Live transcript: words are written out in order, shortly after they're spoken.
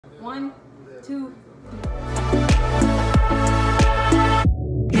1, 2. Girl,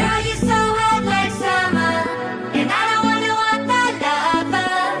 you so hot like summer, and I don't wanna want that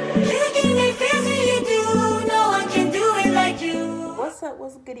lover. You give me feels when you do, no one can do it like you. What's up,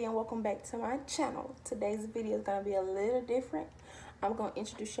 what's goody, and welcome back to my channel. Today's video is gonna be a little different. I'm gonna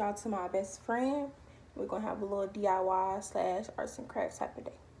introduce y'all to my best friend. We're gonna have a little DIY / arts and crafts type of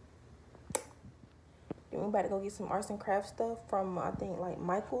day. Then we about to go get some arts and crafts stuff from, I think, like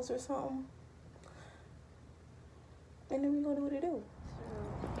Michael's or something. And then we're gonna do what it do.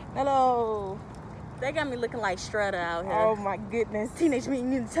 Hello. They got me looking like Strata out here. Oh my goodness. Teenage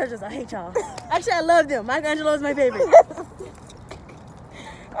Mutant Ninja Turtles, I hate y'all. Actually, I love them. Michelangelo is my favorite.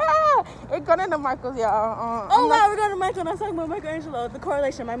 We're going to Michael's, y'all. Oh wow, we're going to Michael. I'm talking about Michelangelo. The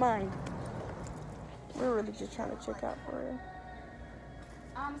correlation in my mind. We're really just trying to check out for real.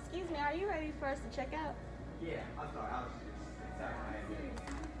 Excuse me, are you ready for us to check out? Yeah, I thought I was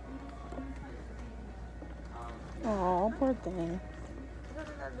just Oh, poor thing.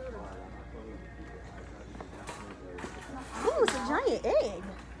 Ooh, it's a giant egg.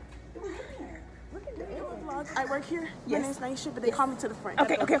 Look at the egg. I work here. Yes. My name's Naisha, but they call me to the front.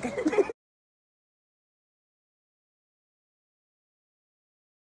 Okay.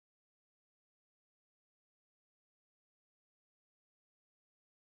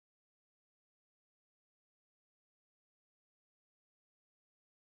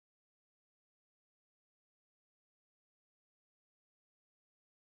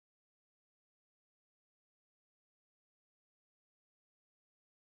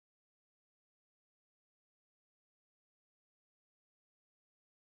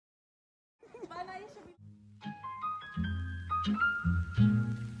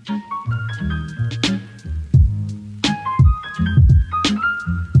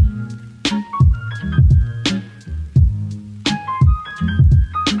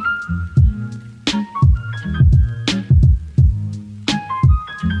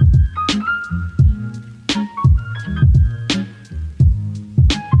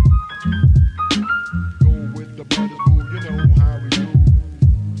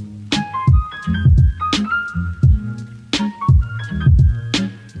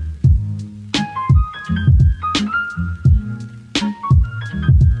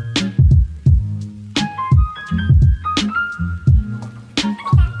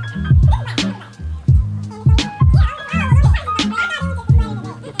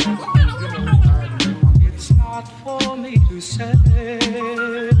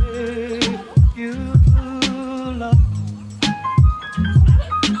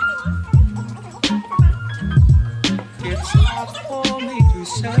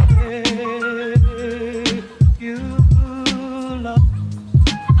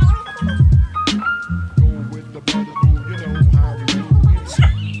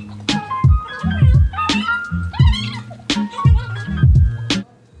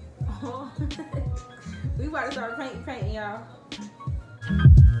 We about to start painting, y'all.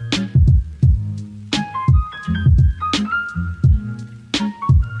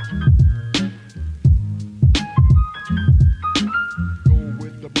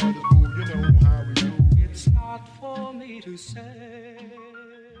 It's not for me to say.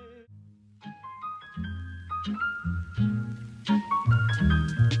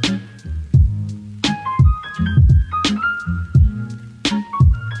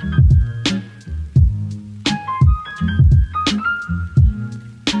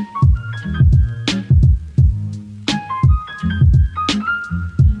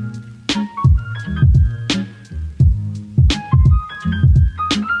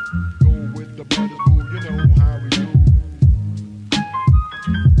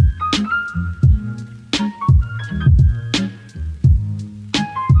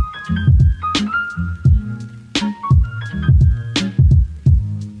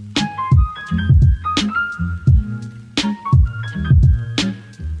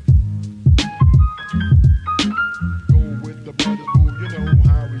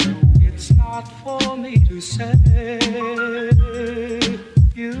 It's not for me to say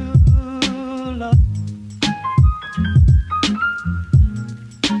you love.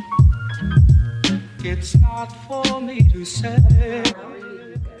 It's not for me to say.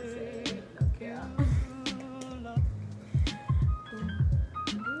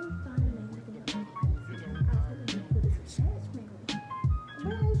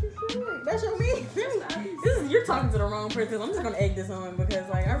 That's your me. You're talking to the wrong person. I'm just gonna egg this on because,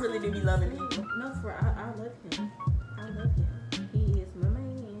 like, I really do be loving people. No, for I love him. I love him. He is my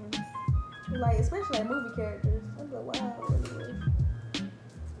man. Like, especially like movie characters. I'm like, wow, it really is.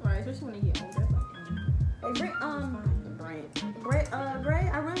 Right, especially when they get older. Like, Like Brent, Gray,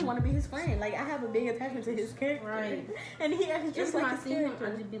 I really want to his friend. Like I have a big attachment to his character. Right. And he acts just Every time like I his see him, character.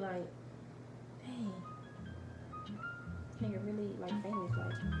 I just be like, dang, nigga really like famous.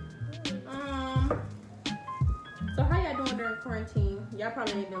 Like, so how y'all doing during quarantine? Y'all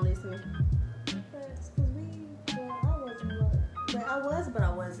probably ain't been listening. Cause I wasn't. But I was, but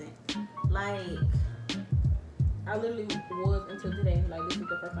I wasn't. Like, I literally was until today. Like this is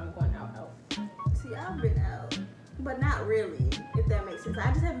the first time going out. see, I've been out, but not really. If that makes sense.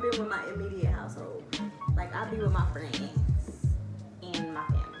 I just haven't been with my immediate household. Like I be with my friends and my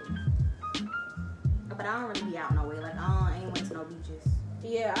family. But I don't really be out no way. Like I ain't went to no beaches.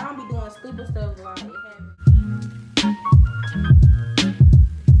 Yeah, I don't be doing stupid stuff like it happened.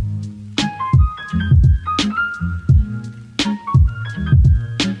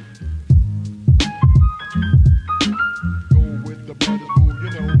 Go with the brothers, boo, you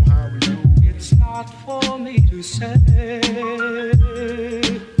know how we do. It's not for me to say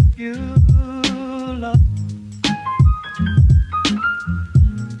you love.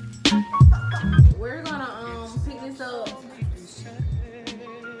 We're gonna pick this up.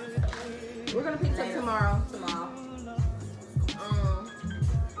 We're gonna pick this up tomorrow.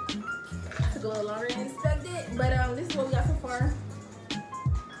 Took a little longer than expected, but this is what we got so far.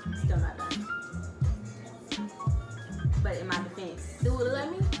 Still not done. But in my defense, Do it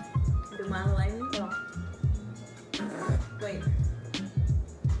let me? do mine like me? Oh. Wait.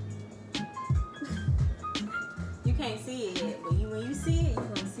 You can't see it yet, but when you see it, you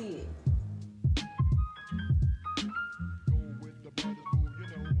gonna see it. Go with the brothers, boo, you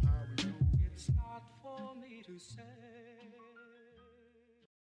know how we do. It's not for me to say.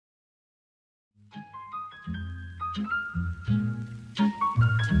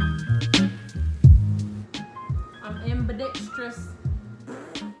 I'm ambidextrous.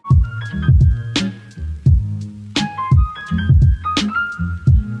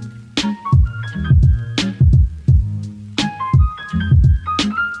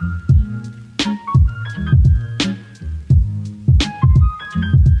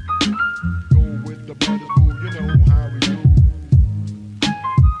 Go with the brothers, boo, you know how we do.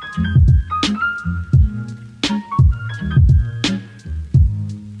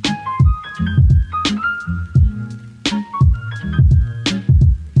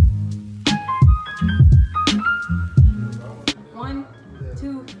 One,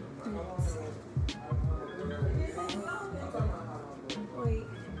 two, three. Wait.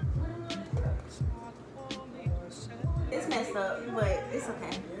 It's messed up, but it's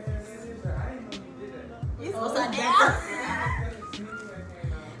okay. It's upside down.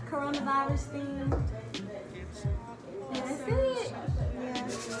 Coronavirus thing. That's it. Yeah.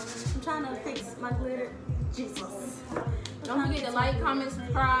 I'm trying to fix my glitter. Jesus. Don't forget to like, comment,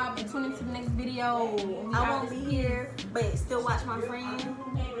 subscribe, and tune into the next video. I won't be here, but still watch my friend.